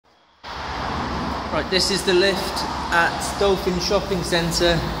Right, this is the lift at Dolphin Shopping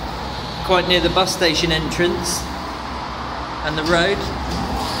Centre, quite near the bus station entrance and the road.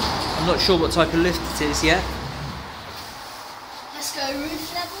 I'm not sure what type of lift it is yet. Let's go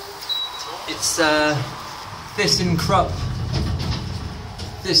roof level. It's ThyssenKrupp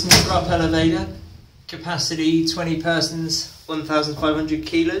elevator, capacity 20 persons, 1,500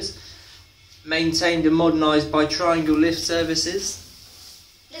 kilos, maintained and modernised by Triangle Lift Services.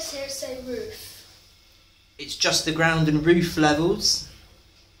 Let's hear it say roof. It's just the ground and roof levels.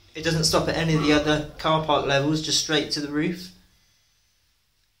 It doesn't stop at any of the other car park levels, just straight to the roof.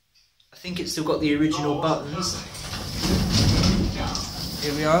 I think it's still got the original buttons.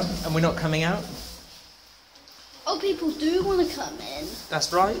 Here we are, and we're not coming out. Oh, people do want to come in.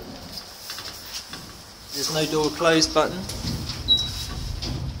 That's right. There's no door closed button.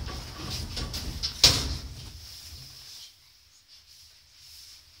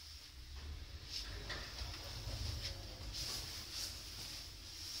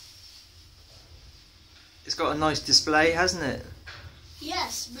 It's got a nice display, hasn't it?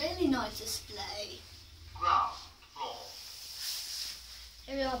 Yes, really nice display. Ground floor.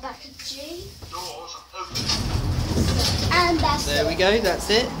 Here we are back at G. Doors open. And that's There we go, that's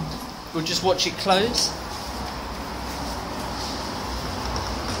it. We'll just watch it close.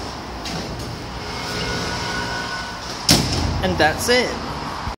 And that's it.